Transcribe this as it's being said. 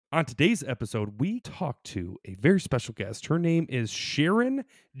On today's episode, we talk to a very special guest. Her name is Sharon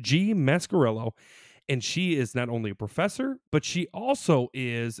G. Mascarello, and she is not only a professor, but she also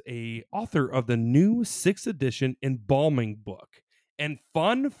is a author of the new 6th edition embalming book. And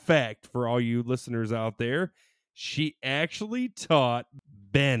fun fact for all you listeners out there, she actually taught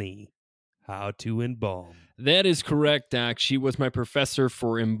Benny how to embalm. That is correct, Doc. She was my professor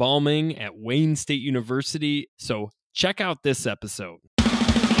for embalming at Wayne State University. So check out this episode.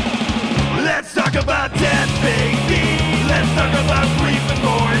 Let's talk about death, baby. Let's talk about grief and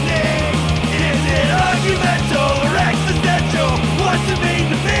mourning. Is it argumental or existential? What's it mean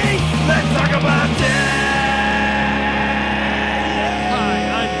to me? Let's talk about death. Hi,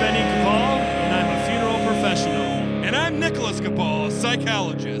 I'm Benny Capal, and I'm a funeral professional. And I'm Nicholas Capal, a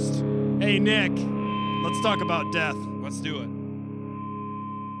psychologist. Hey, Nick, let's talk about death. Let's do it.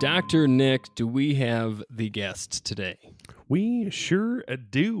 Dr. Nick, do we have the guest today? We sure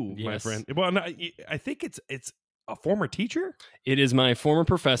do, my Yes. friend. Well, no, I think it's a former teacher. It is my former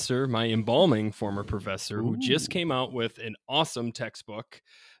professor, my embalming former professor, who just came out with an awesome textbook,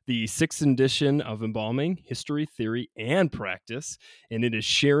 the 6th edition of Embalming, History, Theory, and Practice. And it is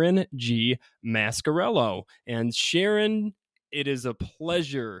Sharon G. Mascarello. And Sharon, it is a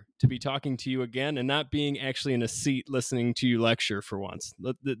pleasure to be talking to you again and not being actually in a seat listening to you lecture for once.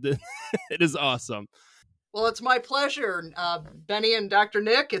 It is awesome. Well, it's my pleasure, Benny and Dr.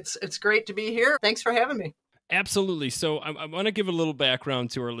 Nick. It's great to be here. Thanks for having me. Absolutely. So I want to give a little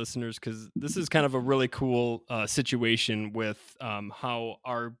background to our listeners because this is kind of a really cool situation with how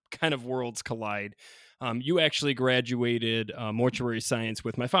our kind of worlds collide. You actually graduated mortuary science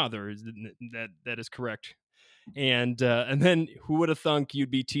with my father. That is correct. And then who would have thunk you'd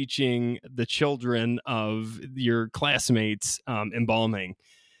be teaching the children of your classmates embalming?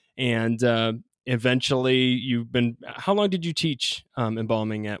 And eventually you've been, how long did you teach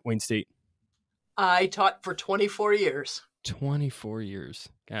embalming at Wayne State? I taught for 24 years. 24 years.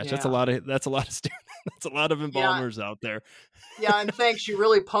 Gosh, Yeah. that's a lot of students. That's a lot of embalmers out there. Yeah, and thanks. You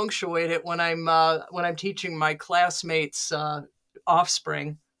really punctuate it when I'm teaching my classmates'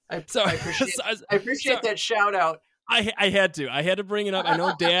 offspring. I appreciate that shout out. I had to bring it up. I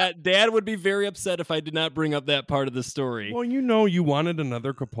know dad would be very upset if I did not bring up that part of the story. Well, you wanted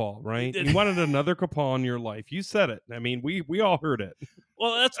another Capal, right? You wanted another Capal in your life. You said it. I mean, we all heard it.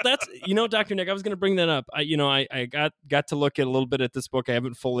 Well, that's Dr. Nick, I was going to bring that up. I got to look at a little bit at this book. I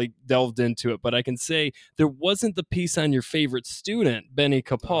haven't fully delved into it, but I can say there wasn't the piece on your favorite student, Benny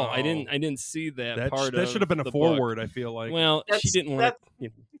Capal. Oh. I didn't see that part. That should have been a the foreword. book. I feel like. Well, she didn't want to.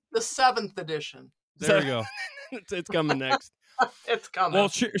 The 7th edition. There we go. It's coming next. It's coming. Well,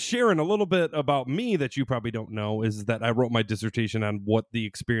 Sharon, a little bit about me that you probably don't know is that I wrote my dissertation on what the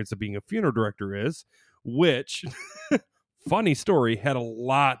experience of being a funeral director is, which, funny story, had a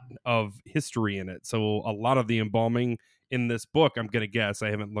lot of history in it. So a lot of the embalming in this book, I'm going to guess, I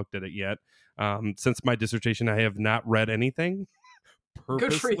haven't looked at it yet. Since my dissertation, I have not read anything.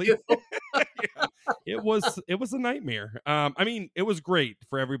 Purposely. Good for you. Yeah. It was a nightmare. I mean, it was great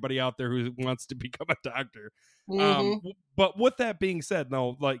for everybody out there who wants to become a doctor. Mhm. But with that being said,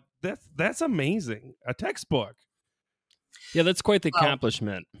 no, like that's amazing. A textbook. Yeah, that's quite the Well,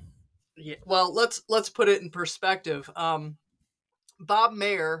 accomplishment. Yeah. Well, let's put it in perspective. Bob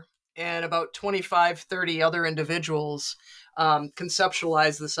Mayer and about 25, 30 other individuals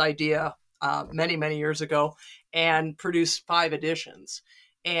conceptualized this idea many, many years ago and produced 5 editions.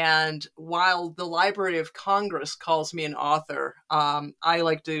 And while the Library of Congress calls me an author, I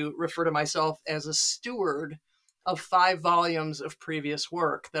like to refer to myself as a steward of 5 volumes of previous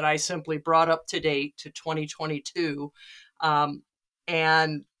work that I simply brought up to date to 2022,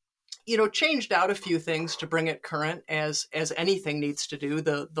 and changed out a few things to bring it current, as anything needs to do.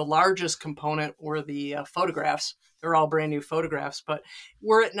 The largest component were the photographs. They're all brand new photographs. But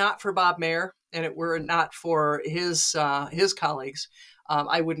were it not for Bob Mayer and it were not for his colleagues,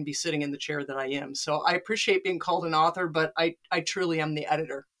 I wouldn't be sitting in the chair that I am. So I appreciate being called an author, but I truly am the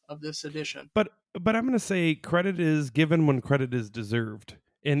editor of this edition. But I'm going to say credit is given when credit is deserved.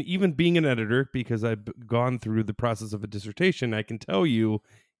 And even being an editor, because I've gone through the process of a dissertation, I can tell you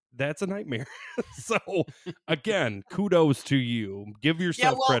that's a nightmare. So again, kudos to you. Give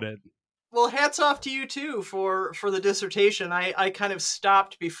yourself credit. Well, hats off to you too for the dissertation. I kind of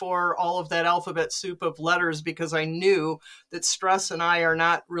stopped before all of that alphabet soup of letters because I knew that stress and I are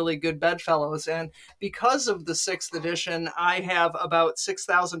not really good bedfellows. And because of the 6th edition, I have about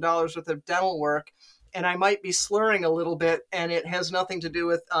 $6,000 worth of dental work, and I might be slurring a little bit, and it has nothing to do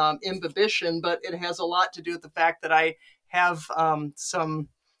with imbibition, but it has a lot to do with the fact that I have some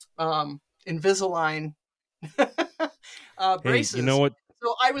Invisalign braces. Hey, you know what?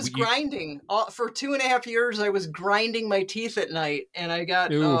 So I was You- grinding for 2.5 years. I was grinding my teeth at night, and I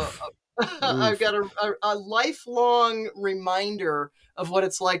got Oof. I've got a lifelong reminder of what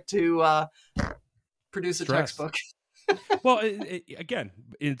it's like to produce a Stress. textbook. Well, again,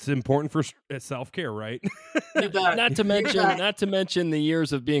 it's important for self-care, right? You bet. Not to mention the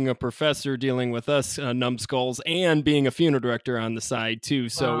years of being a professor, dealing with us numbskulls, and being a funeral director on the side too.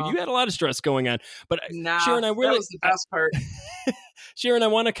 So Wow. you had a lot of stress going on. But Nah, Sharon, that was the best part. Sharon, I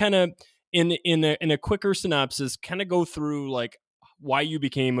want to kind of in a quicker synopsis, kind of go through like why you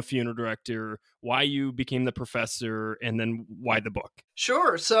became a funeral director, why you became the professor, and then why the book.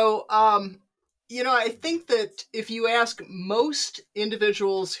 Sure. So, I think that if you ask most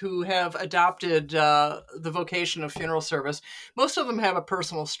individuals who have adopted the vocation of funeral service, most of them have a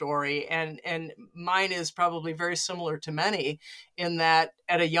personal story, and mine is probably very similar to many in that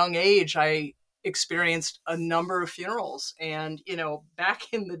at a young age, I experienced a number of funerals. And,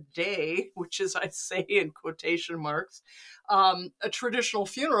 back in the day, which is, I say in quotation marks, a traditional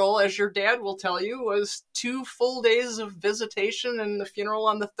funeral, as your dad will tell you, was 2 full days of visitation and the funeral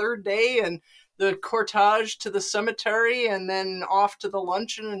on the third day and the cortege to the cemetery and then off to the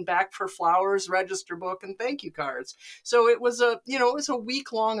luncheon and back for flowers, register book, and thank you cards. So it was a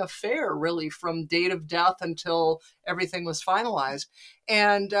week-long affair, really, from date of death until everything was finalized.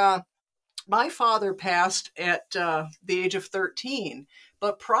 And my father passed at the age of 13,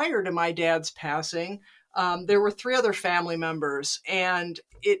 but prior to my dad's passing, there were 3 other family members, and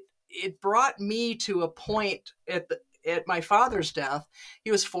it brought me to a point at my father's death. He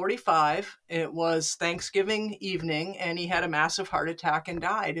was 45. It was Thanksgiving evening, and he had a massive heart attack and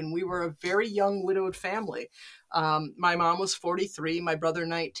died. And we were a very young widowed family. My mom was 43, my brother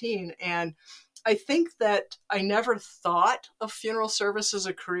 19. And I think that I never thought of funeral service as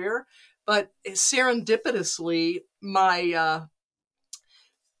a career, but serendipitously, my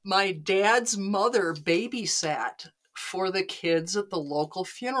dad's mother babysat for the kids at the local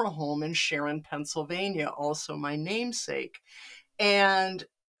funeral home in Sharon, Pennsylvania, also my namesake. And,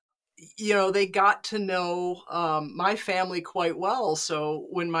 they got to know my family quite well. So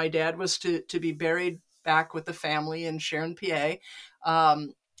when my dad was to be buried back with the family in Sharon, PA,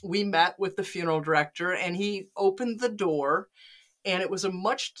 we met with the funeral director, and he opened the door. And it was a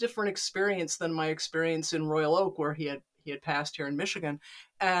much different experience than my experience in Royal Oak, where he had passed here in Michigan.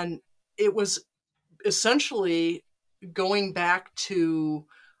 And it was essentially going back to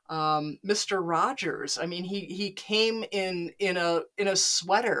Mr. Rogers. I mean, he came in a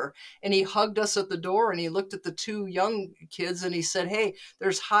sweater, and he hugged us at the door, and he looked at the 2 young kids, and he said, "Hey,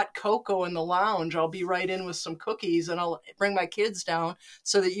 there's hot cocoa in the lounge. I'll be right in with some cookies, and I'll bring my kids down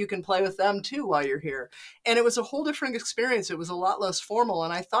so that you can play with them too while you're here." And it was a whole different experience. It was a lot less formal.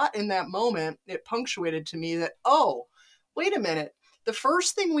 And I thought in that moment, it punctuated to me that, oh, wait a minute. The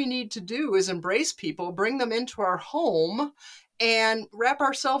first thing we need to do is embrace people, bring them into our home, and wrap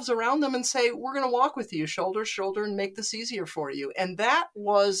ourselves around them and say, we're going to walk with you shoulder to shoulder and make this easier for you. And that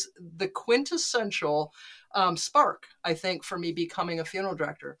was the quintessential spark, I think, for me becoming a funeral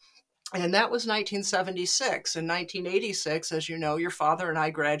director. And that was 1976. In 1986, as you know, your father and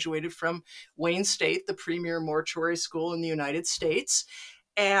I graduated from Wayne State, the premier mortuary school in the United States.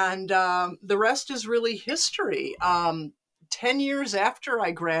 And the rest is really history. 10 years after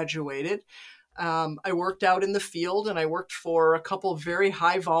I graduated, I worked out in the field, and I worked for a couple of very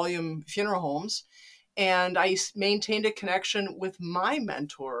high volume funeral homes. And I maintained a connection with my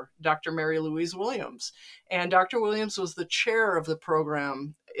mentor, Dr. Mary Louise Williams. And Dr. Williams was the chair of the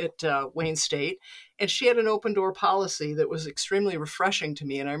program at Wayne State. And she had an open door policy that was extremely refreshing to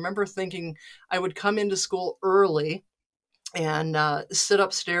me. And I remember thinking I would come into school early and sit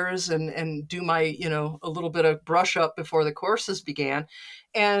upstairs and do my, a little bit of brush up before the courses began.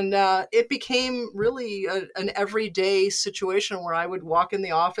 And it became really an everyday situation where I would walk in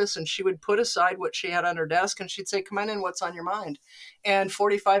the office, and she would put aside what she had on her desk, and she'd say, "Come on in, what's on your mind?" And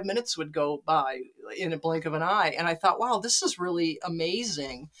 45 minutes would go by in a blink of an eye. And I thought, wow, this is really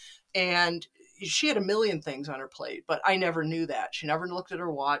amazing. And she had a million things on her plate, but I never knew that. She never looked at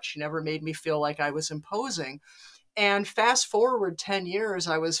her watch. She never made me feel like I was imposing. And fast forward 10 years,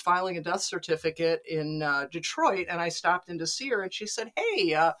 I was filing a death certificate in Detroit, and I stopped in to see her, and she said,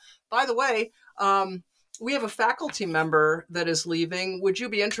 "Hey, by the way, we have a faculty member that is leaving. Would you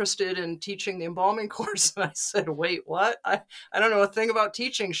be interested in teaching the embalming course?" And I said, "Wait, what? I don't know a thing about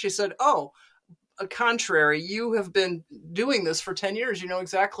teaching." She said, "Oh, contrary, you have been doing this for 10 years. You know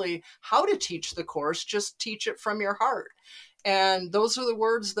exactly how to teach the course. Just teach it from your heart." And those are the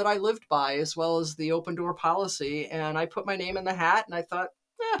words that I lived by, as well as the open door policy. And I put my name in the hat, and I thought,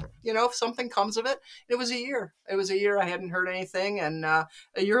 if something comes of it. It was a year. I hadn't heard anything. And a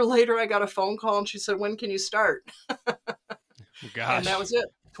year later, I got a phone call and she said, when can you start? Gosh. And that was it.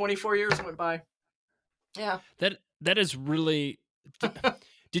 24 years went by. Yeah. That is really...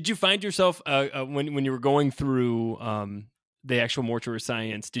 Did you find yourself, when you were going through the actual mortuary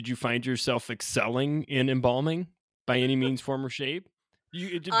science, did you find yourself excelling in embalming by any means, form, or shape?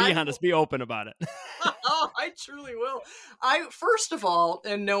 Be honest, be open about it. Oh, I truly will. First of all,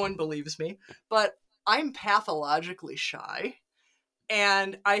 and no one believes me, but I'm pathologically shy.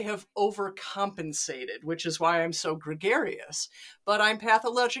 And I have overcompensated, which is why I'm so gregarious. But I'm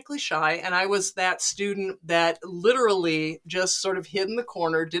pathologically shy, and I was that student that literally just sort of hid in the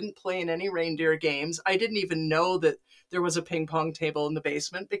corner, didn't play in any reindeer games. I didn't even know that there was a ping pong table in the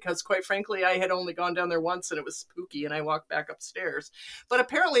basement because, quite frankly, I had only gone down there once and it was spooky, and I walked back upstairs. But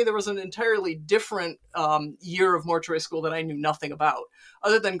apparently there was an entirely different year of mortuary school that I knew nothing about,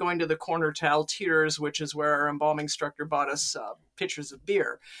 other than going to the Corner Tal Tears, which is where our embalming instructor bought us pitchers of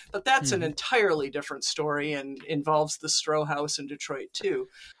beer. But that's an entirely different story and involves the Stroh House in Detroit too.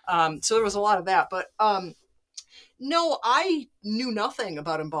 So there was a lot of that. But no, I knew nothing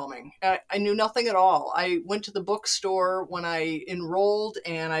about embalming. I knew nothing at all. I went to the bookstore when I enrolled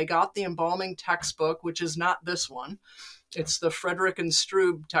and I got the embalming textbook, which is not this one. It's the Frederick and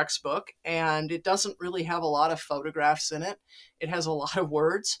Strube textbook, and it doesn't really have a lot of photographs in it. It has a lot of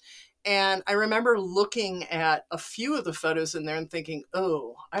words. And I remember looking at a few of the photos in there and thinking,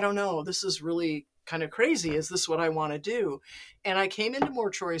 oh, I don't know, this is really kind of crazy. Is this what I want to do? And I came into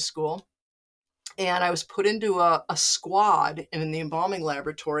mortuary school and I was put into a squad in the embalming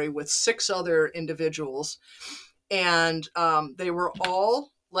laboratory with 6 other individuals. And they were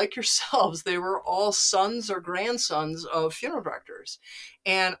all, like yourselves, they were all sons or grandsons of funeral directors.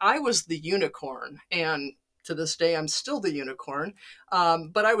 And I was the unicorn. And to this day, I'm still the unicorn.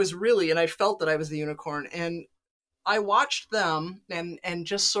 But I was really, and I felt that I was the unicorn. And I watched them and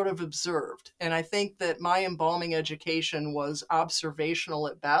just sort of observed. And I think that my embalming education was observational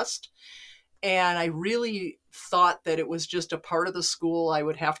at best. And I really thought that it was just a part of the school I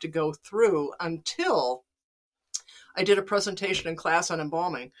would have to go through until I did a presentation in class on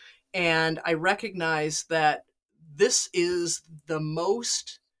embalming. And I recognized that this is the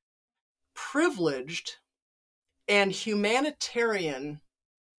most privileged and humanitarian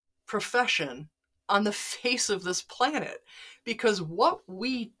profession on the face of this planet, because what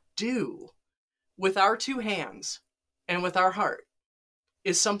we do with our 2 hands and with our heart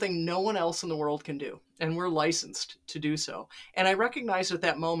is something no one else in the world can do. And we're licensed to do so. And I recognized at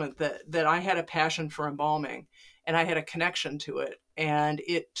that moment that I had a passion for embalming and I had a connection to it. And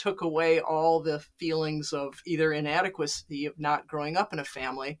it took away all the feelings of either inadequacy of not growing up in a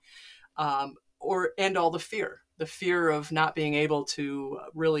family, and all the fear of not being able to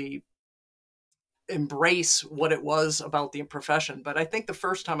really embrace what it was about the profession. But I think the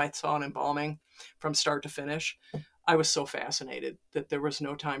first time I saw an embalming from start to finish, I was so fascinated that there was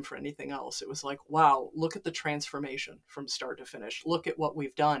no time for anything else. It was like, wow, look at the transformation from start to finish. Look at what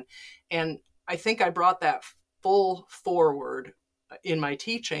we've done. And I think I brought that full forward in my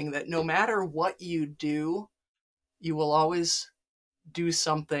teaching, that no matter what you do, you will always do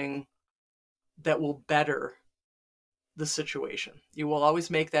something that will better the situation. You will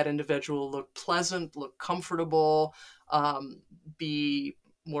always make that individual look pleasant, look comfortable, be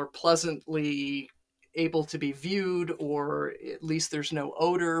more pleasantly able to be viewed, or at least there's no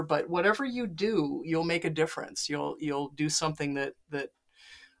odor. But whatever you do, you'll make a difference. You'll do something that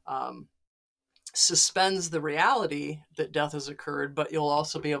suspends the reality that death has occurred, but you'll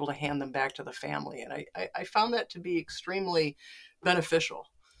also be able to hand them back to the family. And I found that to be extremely beneficial.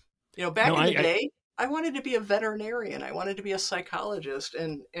 Back in the day, I wanted to be a veterinarian. I wanted to be a psychologist,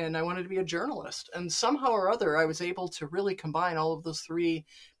 and I wanted to be a journalist. And somehow or other, I was able to really combine all of those 3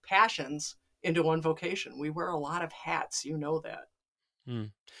 passions into one vocation. We wear a lot of hats, that.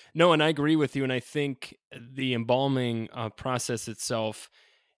 No, and I agree with you. And I think the embalming process itself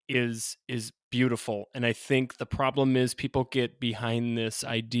is beautiful. And I think the problem is people get behind this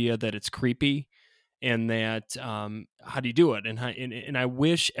idea that it's creepy, and that how do you do it? And I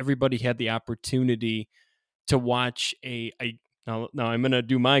wish everybody had the opportunity to watch now I'm going to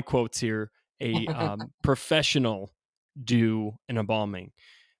do my quotes here, a professional do an embalming.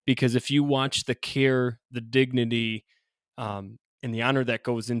 Because if you watch the care, the dignity, and the honor that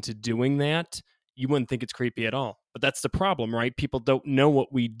goes into doing that, you wouldn't think it's creepy at all. But that's the problem, right? People don't know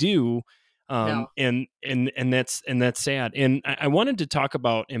what we do, No. and that's sad. And I wanted to talk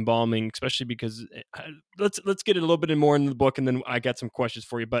about embalming, especially because let's get it a little bit more into the book, and then I got some questions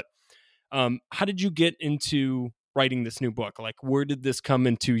for you. But how did you get into writing this new book? Like, where did this come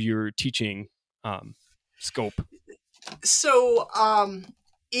into your teaching scope? So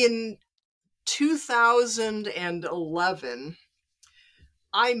in 2011,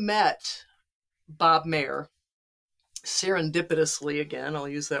 I met Bob Mehr serendipitously. Again, I'll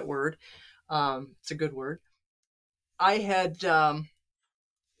use that word. It's a good word. I had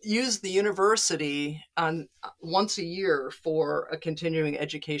used the university on once a year for a continuing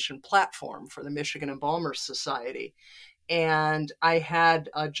education platform for the Michigan Embalmers Society. And I had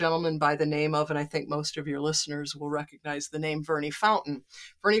a gentleman by the name of, and I think most of your listeners will recognize the name, Vernie Fountain.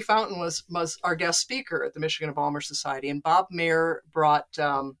 Vernie Fountain was our guest speaker at the Michigan Embalmers Society. And Bob Mehr brought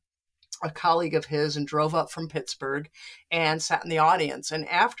a colleague of his and drove up from Pittsburgh and sat in the audience. And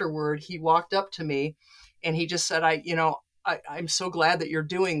afterward, he walked up to me and he just said, I'm so glad that you're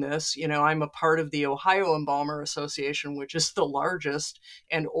doing this. I'm a part of the Ohio Embalmer Association, which is the largest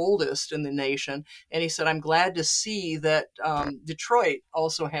and oldest in the nation. And he said, I'm glad to see that Detroit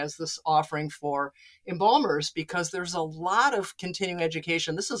also has this offering for embalmers, because there's a lot of continuing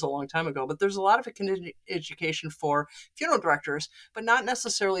education. This is a long time ago, but there's a lot of continuing education for funeral directors, but not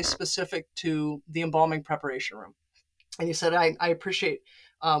necessarily specific to the embalming preparation room. And he said, I appreciate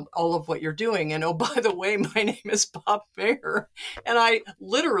all of what you're doing. And oh, by the way, my name is Bob Mehr. And I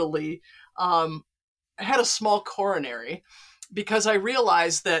literally had a small coronary, because I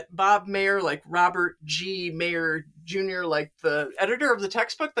realized that Bob Mehr, like Robert G. Mehr Jr., like the editor of the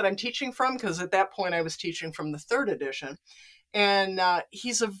textbook that I'm teaching from, because at that point I was teaching from the 3rd edition. And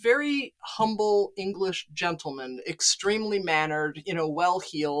he's a very humble English gentleman, extremely mannered,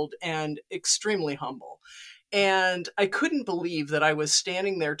 well-heeled, and extremely humble. And I couldn't believe that I was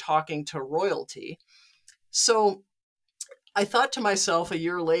standing there talking to royalty. So I thought to myself a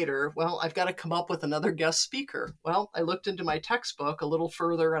year later, well, I've got to come up with another guest speaker. Well, I looked into my textbook a little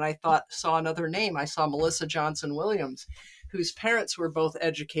further and I saw another name. I saw Melissa Johnson Williams, whose parents were both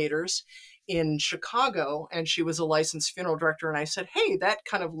educators in Chicago, and she was a licensed funeral director. And I said, hey, that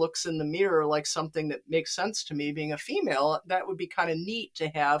kind of looks in the mirror like something that makes sense to me, being a female. That would be kind of neat to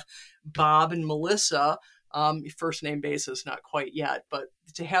have Bob and Melissa, first name basis, not quite yet, but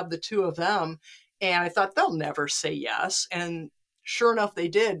to have the two of them. And I thought, they'll never say yes. And sure enough, they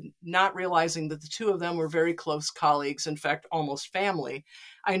did, not realizing that the two of them were very close colleagues, in fact, almost family.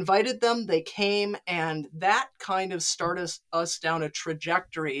 I invited them, they came, and that kind of started us down a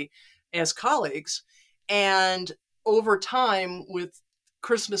trajectory as colleagues. And over time, with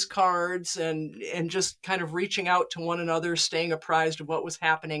Christmas cards and just kind of reaching out to one another, staying apprised of what was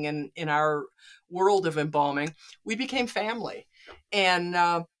happening in our world of embalming, we became family.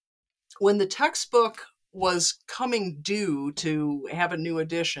 And when the textbook was coming due to have a new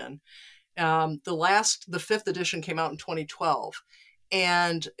edition, the 5th edition came out in 2012.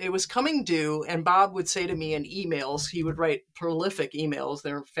 And it was coming due, and Bob would say to me in emails, he would write prolific emails,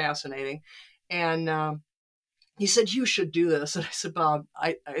 they're fascinating. And he said, you should do this. And I said, Bob,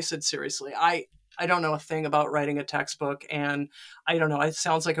 I said, seriously, I don't know a thing about writing a textbook. And I don't know, it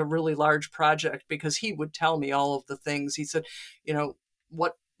sounds like a really large project, because he would tell me all of the things. He said,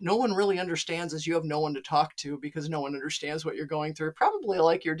 what no one really understands is you have no one to talk to, because no one understands what you're going through. Probably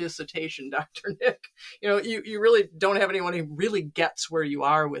like your dissertation, Dr. Nick. You really don't have anyone who really gets where you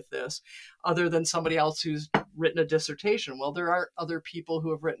are with this, other than somebody else who's written a dissertation. Well, there are other people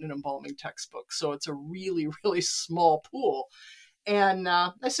who have written an embalming textbook, so it's a really, really small pool. And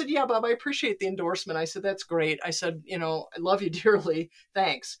I said, yeah, Bob, I appreciate the endorsement. I said, that's great. I said, I love you dearly.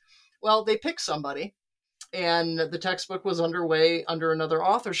 Thanks. Well, they picked somebody, and the textbook was underway under another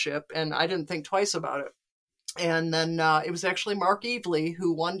authorship, and I didn't think twice about it. And then it was actually Mark Evely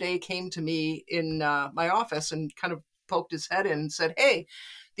who one day came to me in my office and kind of poked his head in and said, hey,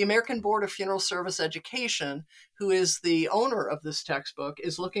 the American Board of Funeral Service Education, who is the owner of this textbook,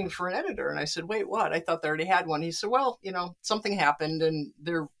 is looking for an editor. And I said, wait, what? I thought they already had one. He said, well, something happened and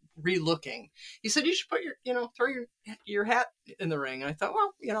they're re-looking. He said, you should put throw your hat in the ring. And I thought,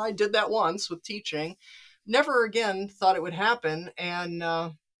 well, I did that once with teaching. Never again thought it would happen. And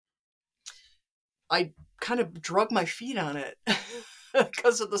I kind of drug my feet on it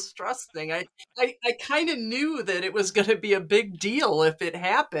because of the stress thing. I kind of knew that it was going to be a big deal if it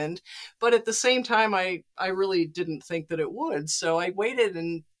happened, but at the same time, I really didn't think that it would. So I waited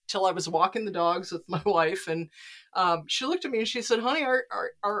until I was walking the dogs with my wife, and she looked at me and she said, honey,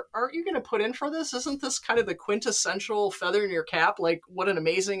 aren't you going to put in for this? Isn't this kind of the quintessential feather in your cap? Like, what an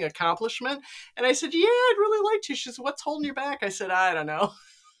amazing accomplishment. And I said, yeah, I'd really like to. She said, what's holding you back? I said, I don't know.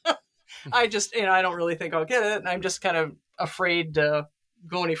 I just, I don't really think I'll get it. And I'm just kind of afraid to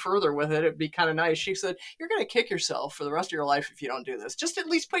go any further with it. It'd be kind of nice. She said, "You're going to kick yourself for the rest of your life if you don't do this. Just at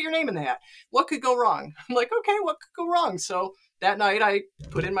least put your name in the hat. What could go wrong?" I'm like, "Okay, what could go wrong?" So that night I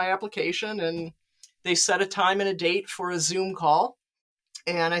put in my application, and they set a time and a date for a Zoom call.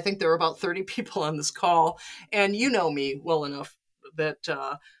 And I think there were about 30 people on this call. And you know me well enough that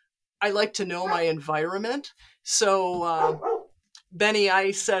I like to know my environment. So Benny,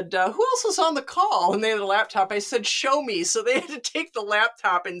 I said, "Who else was on the call?" And they had a laptop. I said, "Show me." So they had to take the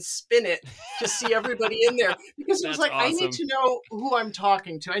laptop and spin it to see everybody in there, because it was like, awesome. I need to know who I'm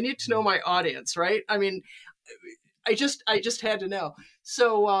talking to. I need to know my audience, right? I mean, I just had to know.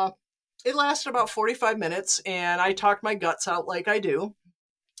 So it lasted about 45 minutes, and I talked my guts out like I do.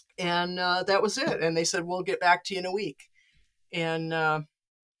 And that was it. And they said, "We'll get back to you in a week." And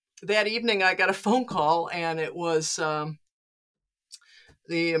that evening I got a phone call, and it was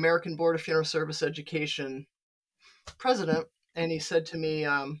the American Board of Funeral Service Education president. And he said to me,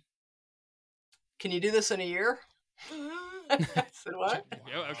 "Can you do this in a year?" I said, "What?"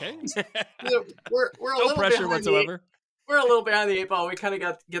 Yeah, okay. We're a no little pressure whatsoever. We're a little behind the 8 ball. We kind of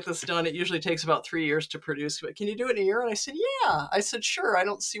got to get this done. It usually takes about 3 years to produce, but can you do it in a year? And I said, "Yeah." I said, "Sure. I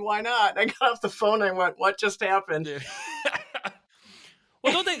don't see why not." And I got off the phone and I went, "What just happened?" Yeah.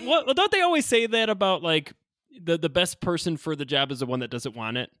 Don't they always say that about like the best person for the job is the one that doesn't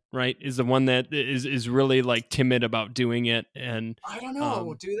want it, right? Is the one that is really like timid about doing it. And I don't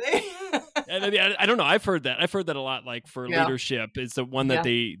know, do they? I don't know. I've heard that a lot. Like for leadership, it's the one that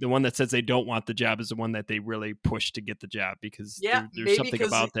the one that says they don't want the job is the one that they really push to get the job, because there's something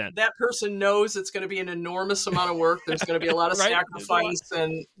about that. That person knows it's going to be an enormous amount of work. There's going to be a lot of right? sacrifice,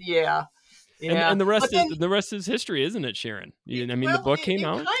 and and the rest is history, isn't it, Sharon? The book came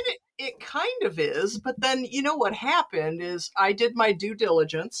out. It kind of is, but then you know what happened is I did my due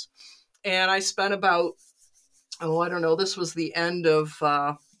diligence, and I spent about I don't know. This was the end of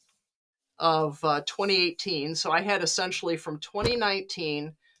 2018. So I had essentially from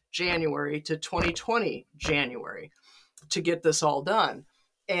 2019 January to 2020 January to get this all done.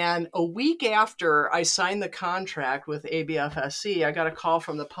 And a week after I signed the contract with ABFSC, I got a call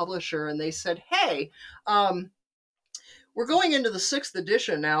from the publisher, and they said, "Hey, we're going into the 6th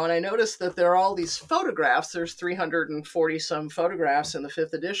edition now, and I noticed that there are all these photographs. There's 340 some photographs in the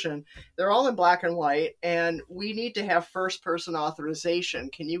 5th edition. They're all in black and white, and we need to have first person authorization.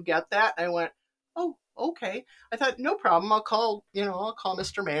 Can you get that?" I went, "Oh, okay." I thought, no problem. I'll call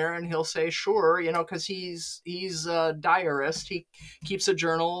Mr. Mayer, and he'll say, "Sure," because he's a diarist. He keeps a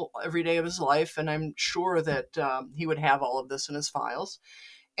journal every day of his life, and I'm sure that he would have all of this in his files.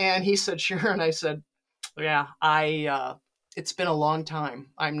 And he said, "Sure." And I said, "Yeah, it's been a long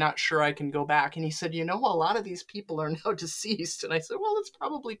time. I'm not sure I can go back." And he said, "A lot of these people are now deceased." And I said, "Well, that's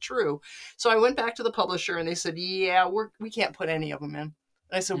probably true." So I went back to the publisher, and they said, "Yeah, we can't put any of them in." And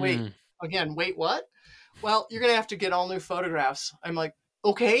I said, wait, what? "Well, you're going to have to get all new photographs." I'm like,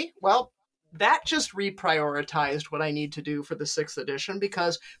 "Okay, well, that just reprioritized what I need to do for the 6th edition,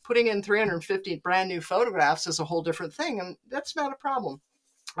 because putting in 350 brand new photographs is a whole different thing. And that's not a problem.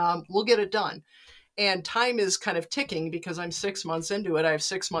 We'll get it done." And time is kind of ticking because I'm 6 months into it. I have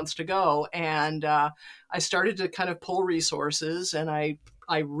 6 months to go. And I started to kind of pull resources, and I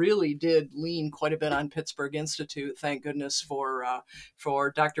really did lean quite a bit on Pittsburgh Institute. Thank goodness for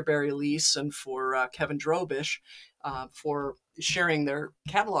Dr. Barry Leese and for Kevin Drobish for sharing their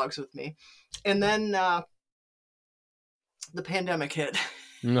catalogs with me. And then the pandemic hit.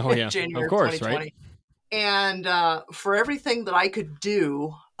 Oh, yeah. January of course, 2020. right? And for everything that I could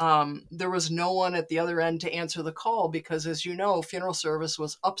do, there was no one at the other end to answer the call, because, as you know, funeral service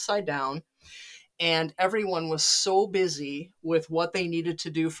was upside down, and everyone was so busy with what they needed to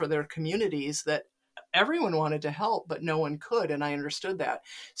do for their communities that everyone wanted to help, but no one could. And I understood that.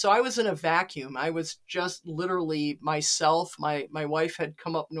 So I was in a vacuum. I was just literally myself. My wife had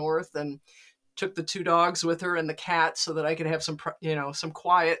come up north and took the 2 dogs with her and the cat so that I could have some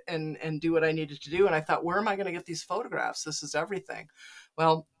quiet and do what I needed to do. And I thought, where am I going to get these photographs? This is everything.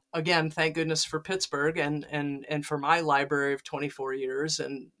 Well, again, thank goodness for Pittsburgh and for my library of 24 years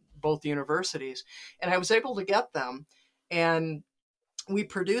and both universities. And I was able to get them. And we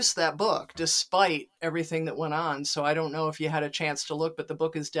produced that book despite everything that went on. So I don't know if you had a chance to look, but the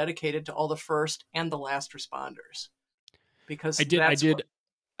book is dedicated to all the first and the last responders. Because I did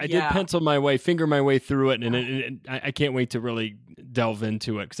pencil my way, finger my way through it, and I can't wait to really delve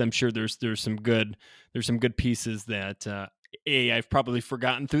into it, because I'm sure there's some good pieces that I've probably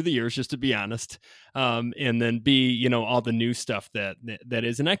forgotten through the years, just to be honest. And then B, all the new stuff that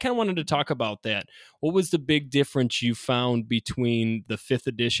is. And I kind of wanted to talk about that. What was the big difference you found between the 5th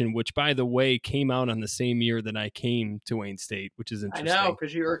edition, which, by the way, came out on the same year that I came to Wayne State, which is interesting. I know,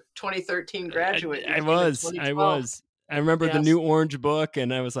 because you were 2013 graduate. I was. I remember the new orange book,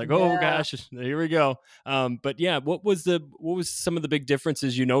 and I was like, "Oh gosh, here we go." But yeah, what was some of the big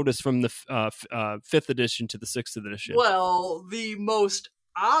differences you noticed from the 5th edition to the 6th edition? Well, the most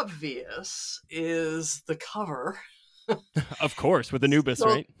obvious is the cover. Of course, with Anubis,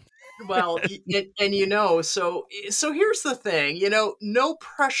 right? Well, and so here's the thing, no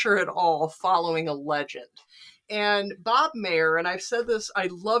pressure at all following a legend. And Bob Mayer, and I've said this, I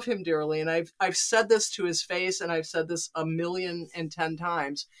love him dearly, and I've said this to his face, and I've said this 1,000,010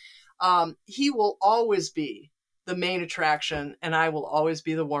 times. He will always be the main attraction, and I will always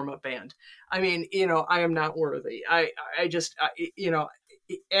be the warm-up band. I mean, I am not worthy.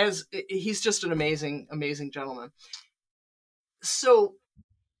 As he's just an amazing, amazing gentleman. So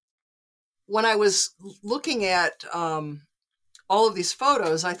when I was looking at all of these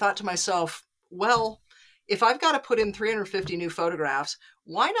photos, I thought to myself, well, if I've got to put in 350 new photographs,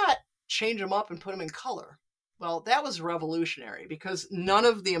 why not change them up and put them in color? Well, that was revolutionary because none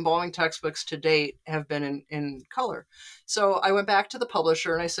of the embalming textbooks to date have been in color. So I went back to the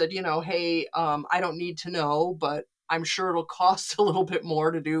publisher and I said, hey, I don't need to know, but I'm sure it'll cost a little bit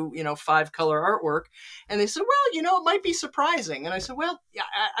more to do, 5 color artwork. And they said, well, it might be surprising. And I said, well, yeah,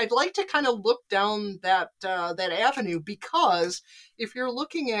 I'd like to kind of look down that avenue, because if you're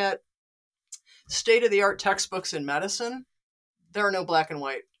looking at state-of-the-art textbooks in medicine, there are no black and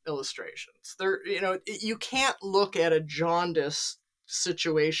white illustrations. You can't look at a jaundice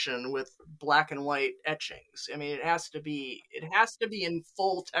situation with black and white etchings. I mean, it has to be in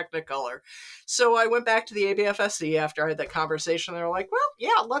full Technicolor. So I went back to the ABFSC after I had that conversation. They were like, well,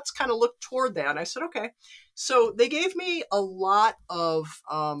 yeah, let's kind of look toward that. And I said, okay. So they gave me a lot of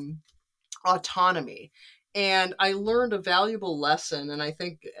autonomy. And I learned a valuable lesson, and I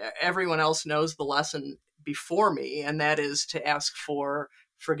think everyone else knows the lesson before me, and that is to ask for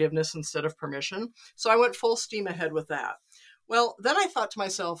forgiveness instead of permission. So I went full steam ahead with that. Well, then I thought to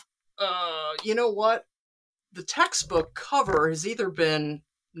myself, you know what? The textbook cover has either been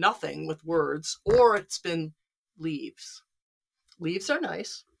nothing with words, or it's been leaves. Leaves are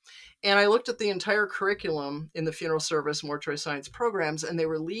nice. And I looked at the entire curriculum in the funeral service mortuary science programs, and they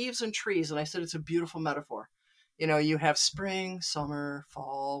were leaves and trees. And I said, it's a beautiful metaphor. You have spring, summer,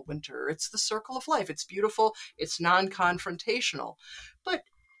 fall, winter. It's the circle of life. It's beautiful. It's non-confrontational. But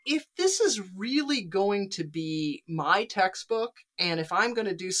if this is really going to be my textbook, and if I'm going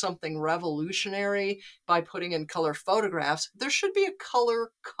to do something revolutionary by putting in color photographs, there should be a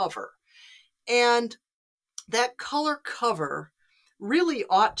color cover. And that color cover really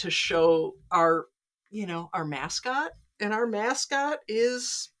ought to show our mascot. And our mascot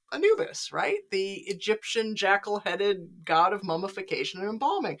is Anubis, right? The Egyptian jackal-headed god of mummification and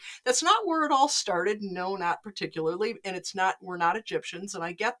embalming. That's not where it all started. No, not particularly. And we're not Egyptians, and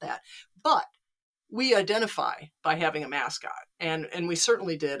I get that. But we identify by having a mascot, and we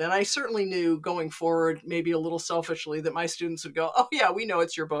certainly did. And I certainly knew going forward, maybe a little selfishly, that my students would go, oh yeah, we know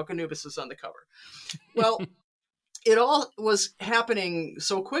it's your book. Anubis is on the cover. Well, it all was happening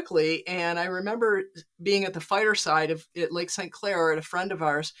so quickly. And I remember being at the fighter side at Lake St. Clair at a friend of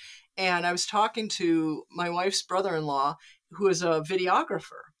ours. And I was talking to my wife's brother-in-law, who is a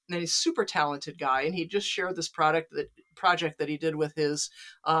videographer, and he's a super talented guy. And he just shared this project that he did with his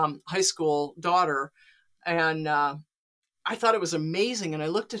high school daughter. And I thought it was amazing. And I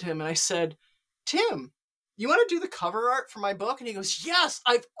looked at him and I said, Tim, you want to do the cover art for my book? And he goes, yes,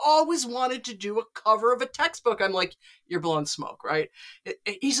 I've always wanted to do a cover of a textbook. I'm like, you're blowing smoke, right?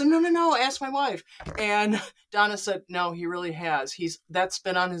 He said, no, ask my wife. And Donna said, no, he really has. That's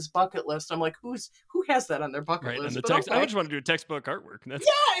been on his bucket list. I'm like, who has that on their bucket list? And okay. I just want to do a textbook artwork. Yeah,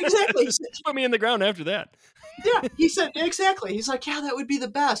 exactly. Just put me in the ground after that. Yeah, he said, exactly. He's like, yeah, that would be the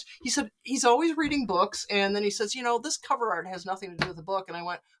best. He said, he's always reading books. And then he says, this cover art has nothing to do with the book. And I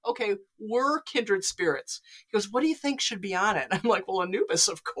went, okay, we're kindred spirits. He goes, what do you think should be on it? I'm like, well, Anubis,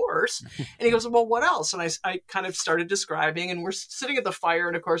 of course. And he goes, well, what else? And I kind of started describing, and we're sitting at the fire.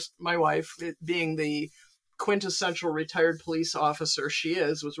 And of course, my wife, being the quintessential retired police officer she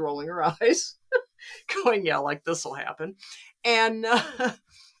is, was rolling her eyes, going, yeah, like this will happen. And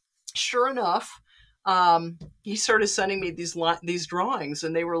sure enough, he started sending me these drawings,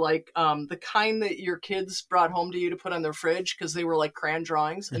 and they were like the kind that your kids brought home to you to put on their fridge, because they were like crayon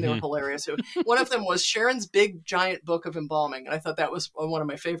drawings, and they were hilarious. One of them was Sharon's big giant book of embalming, and I thought that was one of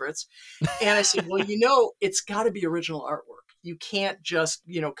my favorites. And I said, well, it's got to be original artwork. you can't just,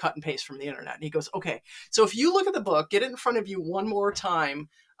 cut and paste from the internet. And he goes, okay, so if you look at the book, get it in front of you one more time,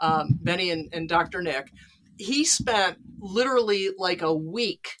 Benny and Dr. Nick, he spent literally like a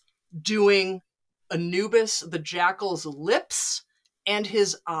week doing Anubis the Jackal's lips and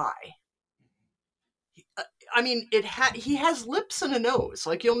his eye. I mean, he has lips and a nose.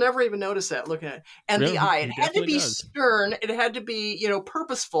 Like, you'll never even notice that looking at it. And Really? the eye. It He had to be definitely does. stern. It had to be,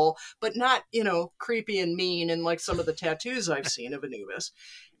 purposeful, but not, creepy and mean and like some of the tattoos I've seen of Anubis.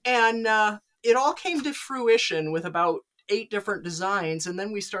 And it all came to fruition with about 8 different designs. And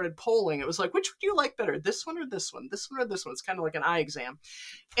then we started polling. It was like, which would you like better? This one or this one? This one or this one? It's kind of like an eye exam.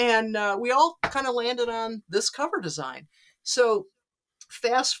 And we all kind of landed on this cover design. So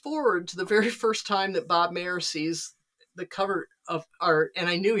fast forward to the very first time that Bob Mayer sees the cover of art, and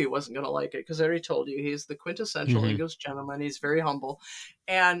I knew he wasn't going to like it because I already told you he's the quintessential English gentleman. He's very humble.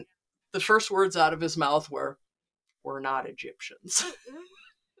 And the first words out of his mouth were, "We're not Egyptians."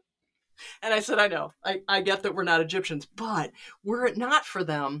 And I said, I know, I get that we're not Egyptians, but were it not for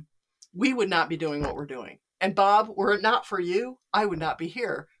them, we would not be doing what we're doing. And Bob, were it not for you, I would not be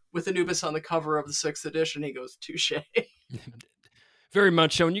here with Anubis on the cover of the 6th edition. He goes, touche. Very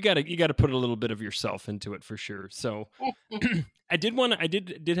much so, and you got to put a little bit of yourself into it for sure. So, I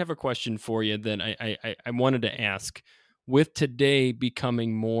did have a question for you that I wanted to ask. With today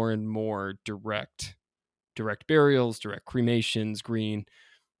becoming more and more direct burials, direct cremations, green,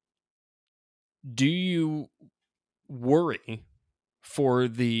 do you worry for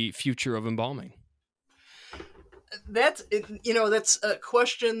the future of embalming? That's a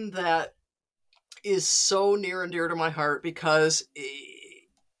question that is so near and dear to my heart because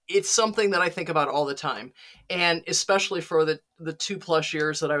it's something that I think about all the time. And especially for the 2+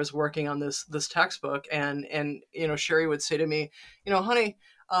 years that I was working on this textbook. And Sherry would say to me, honey,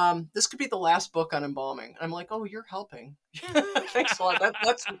 this could be the last book on embalming. And I'm like, oh, you're helping. Thanks a lot.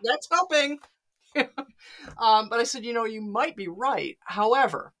 That's helping. But I said, you might be right.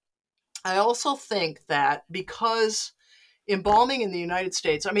 However, I also think that because embalming in the United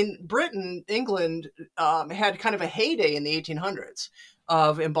States, I mean, Britain, England had kind of a heyday in the 1800s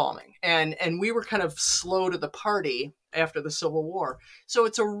of embalming. And we were kind of slow to the party after the Civil War. So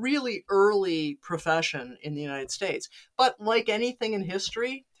it's a really early profession in the United States. But like anything in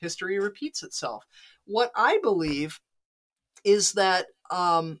history repeats itself. What I believe is that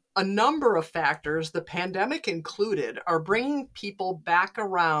a number of factors, the pandemic included, are bringing people back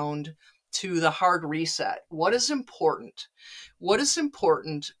around to the hard reset. What is important? What is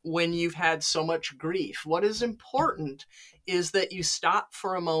important when you've had so much grief? What is important is that you stop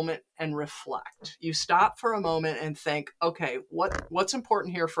for a moment and reflect. You stop for a moment and think, okay, what's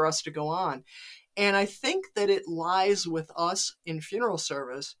important here for us to go on? And I think that it lies with us in funeral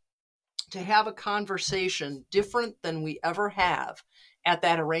service to have a conversation different than we ever have at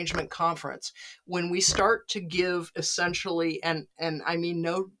that arrangement conference, when we start to give essentially, and I mean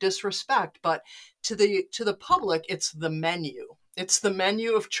no disrespect, but to the public, it's the menu. It's the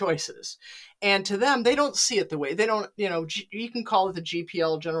menu of choices. And to them, they don't see it the way. They don't, you can call it the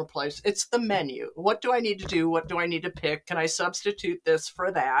GPL, general place. It's the menu. What do I need to do? What do I need to pick? Can I substitute this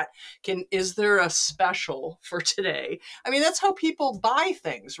for that? Is there a special for today? I mean, that's how people buy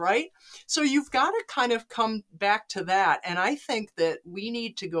things, right? So you've got to kind of come back to that. And I think that we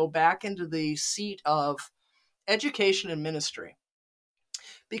need to go back into the seat of education and ministry,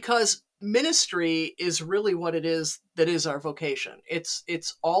 because ministry is really what it is that is our vocation.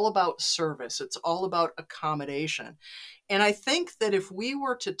 It's all about service. It's all about accommodation. And I think that if we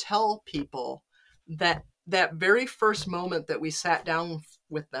were to tell people that very first moment that we sat down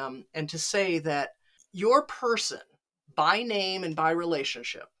with them and to say that your person, by name and by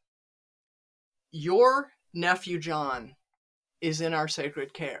relationship, your nephew John is in our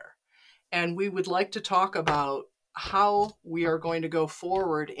sacred care, and we would like to talk about how we are going to go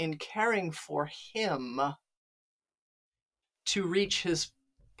forward in caring for him to reach his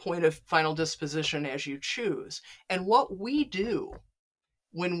point of final disposition as you choose, and what we do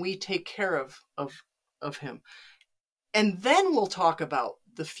when we take care of him. And then we'll talk about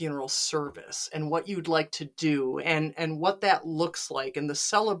the funeral service and what you'd like to do and what that looks like, and the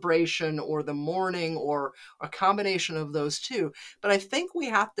celebration or the mourning or a combination of those two. But I think we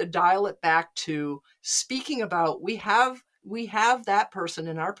have to dial it back to speaking about we have that person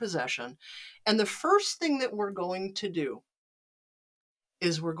in our possession. And the first thing that we're going to do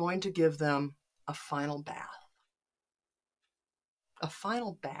is we're going to give them a final bath. A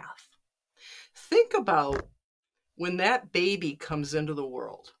final bath. Think about when that baby comes into the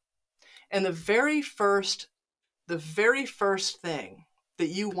world, and the very first thing that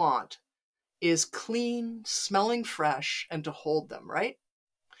you want is clean, smelling fresh, and to hold them, right?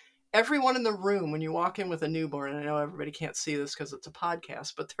 Everyone in the room, when you walk in with a newborn, and I know everybody can't see this because it's a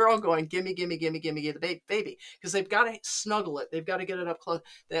podcast, but they're all going, gimme, gimme, gimme, gimme, gimme the baby, because they've got to snuggle it. They've got to get it up close,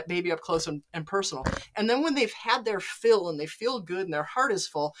 that baby up close and personal. And then when they've had their fill and they feel good and their heart is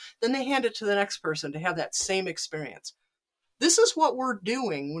full, then they hand it to the next person to have that same experience. This is what we're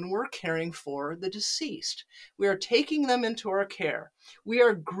doing when we're caring for the deceased. We are taking them into our care. We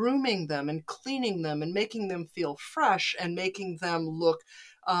are grooming them and cleaning them and making them feel fresh and making them look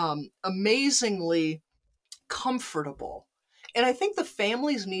amazingly comfortable. And I think the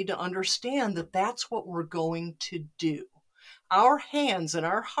families need to understand that that's what we're going to do. Our hands and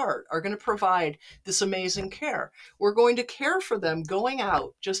our heart are going to provide this amazing care. We're going to care for them going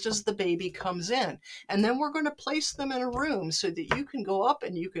out just as the baby comes in. And then we're going to place them in a room so that you can go up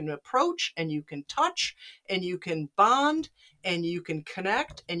and you can approach and you can touch and you can bond and you can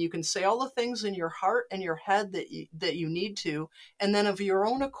connect and you can say all the things in your heart and your head that you need to. And then of your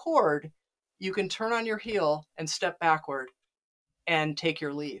own accord, you can turn on your heel and step backward and take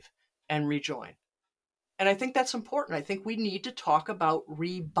your leave and rejoin. And I think that's important. I think we need to talk about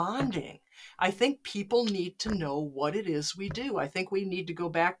rebonding. I think people need to know what it is we do. I think we need to go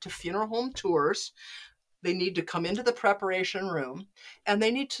back to funeral home tours. They need to come into the preparation room and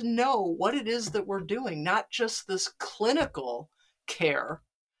they need to know what it is that we're doing, not just this clinical care.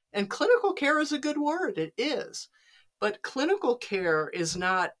 And clinical care is a good word. It is. But clinical care is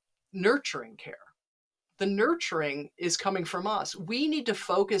not nurturing care. The nurturing is coming from us. We need to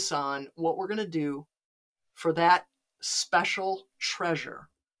focus on what we're going to do for that special treasure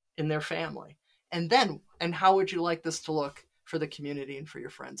in their family. And how would you like this to look for the community and for your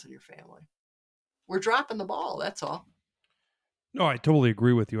friends and your family? We're dropping the ball, that's all. No, I totally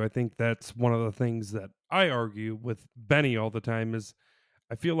agree with you. I think that's one of the things that I argue with Benny all the time is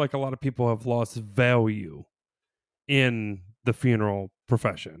I feel like a lot of people have lost value in the funeral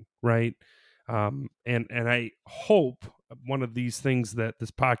profession, right? And I hope one of these things that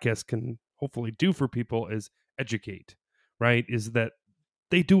this podcast can hopefully do for people is educate, right? Is that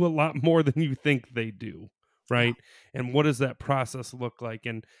they do a lot more than you think they do, right? And what does that process look like?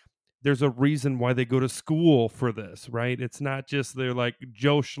 And there's a reason why they go to school for this, right? It's not just they're like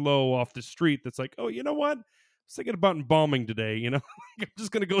Joe Schlo off the street that's like, oh, you know what? I was thinking about embalming today, I'm just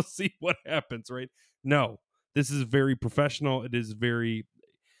going to go see what happens, right? No, this is very professional. It's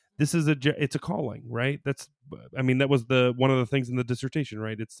a calling, right? That was one of the things in the dissertation,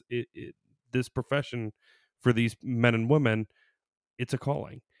 right? This profession for these men and women, it's a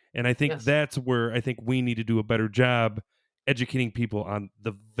calling. And I think that's where I think we need to do a better job educating people on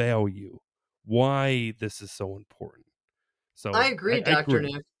the value, why this is so important. So I agree, Dr.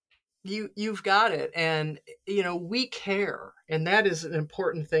 Nick. You've got it. And, we care. And that is an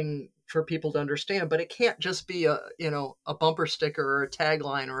important thing for people to understand, but it can't just be a bumper sticker or a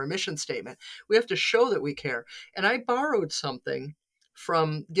tagline or a mission statement. We have to show that we care. And I borrowed something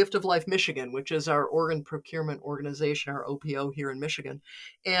from Gift of Life Michigan, which is our organ procurement organization, our OPO here in Michigan.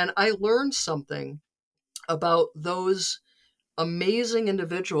 And I learned something about those amazing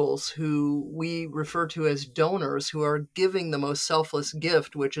individuals who we refer to as donors, who are giving the most selfless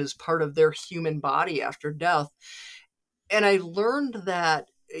gift, which is part of their human body after death. And I learned that,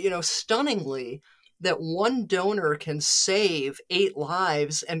 stunningly, that one donor can save 8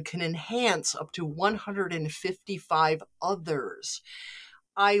 lives and can enhance up to 155 others.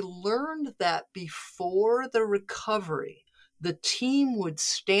 I learned that before the recovery, the team would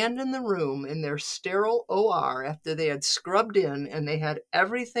stand in the room in their sterile OR after they had scrubbed in and they had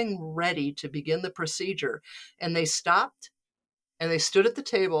everything ready to begin the procedure. And they stopped and they stood at the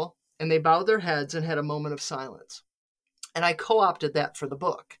table and they bowed their heads and had a moment of silence. And I co-opted that for the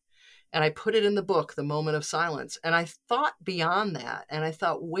book. And I put it in the book, The Moment of Silence. And I thought beyond that. And I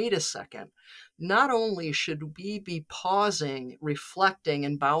thought, wait a second. Not only should we be pausing, reflecting,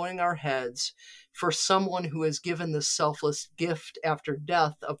 and bowing our heads for someone who has given this selfless gift after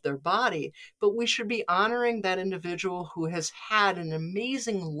death of their body, but we should be honoring that individual who has had an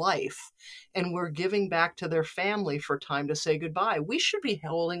amazing life and we're giving back to their family for time to say goodbye. We should be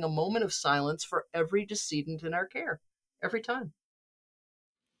holding a moment of silence for every decedent in our care, every time.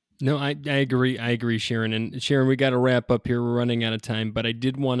 No, I agree. I agree, Sharon. And Sharon, we got to wrap up here. We're running out of time, but I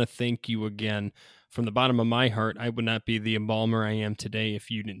did want to thank you again. From the bottom of my heart, I would not be the embalmer I am today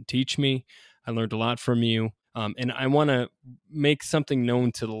if you didn't teach me. I learned a lot from you. And I want to make something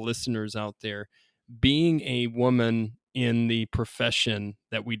known to the listeners out there. Being a woman in the profession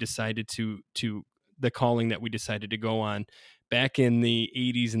that we decided to the calling that we decided to go on back in the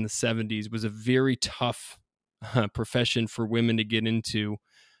 80s and the 70s was a very tough profession for women to get into.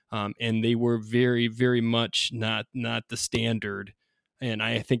 and they were very, very much not the standard. And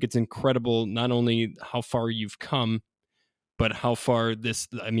I think it's incredible not only how far you've come, but how far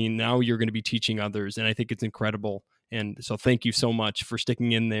now you're going to be teaching others. And I think it's incredible. And so thank you so much for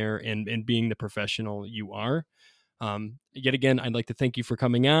sticking in there and being the professional you are. Yet again, I'd like to thank you for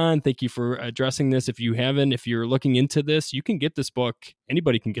coming on. Thank you for addressing this. If you're looking into this, you can get this book.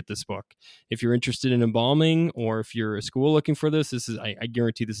 Anybody can get this book. If you're interested in embalming, or if you're a school looking for this, I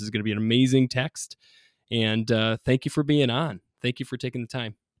guarantee this is going to be an amazing text. And thank you for being on. Thank you for taking the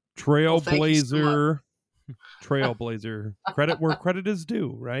time. Trailblazer. Trailblazer. Credit where credit is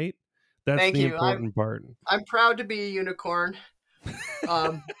due, right? That's Thank the you. important part. I'm proud to be a unicorn.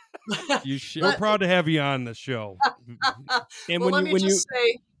 We're proud to have you on the show. And let me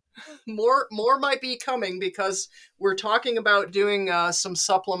say, more might be coming, because we're talking about doing some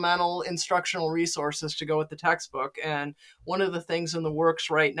supplemental instructional resources to go with the textbook. And one of the things in the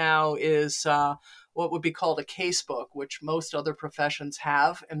works right now is what would be called a case book, which most other professions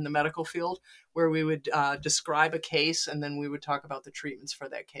have in the medical field, where we would describe a case and then we would talk about the treatments for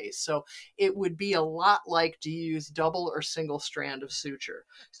that case. So it would be a lot like, do you use double or single strand of suture?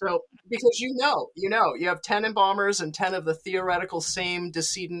 So because you have 10 embalmers and 10 of the theoretical same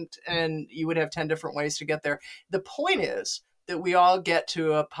decedent, and you would have 10 different ways to get there. The point is that we all get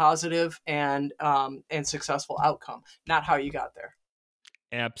to a positive and successful outcome, not how you got there.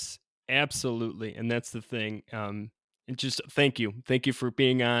 Absolutely. And that's the thing. And just thank you. Thank you for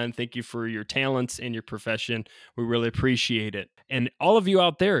being on. Thank you for your talents and your profession. We really appreciate it. And all of you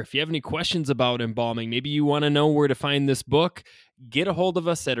out there, if you have any questions about embalming, maybe you want to know where to find this book, get a hold of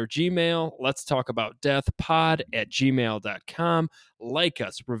us at our Gmail, let's talk about death pod@gmail.com. Like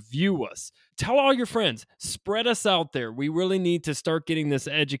us, review us, tell all your friends, spread us out there. We really need to start getting this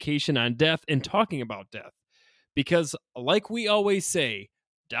education on death and talking about death. Because like we always say,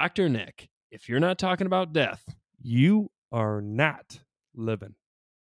 Dr. Nick, if you're not talking about death, you are not living.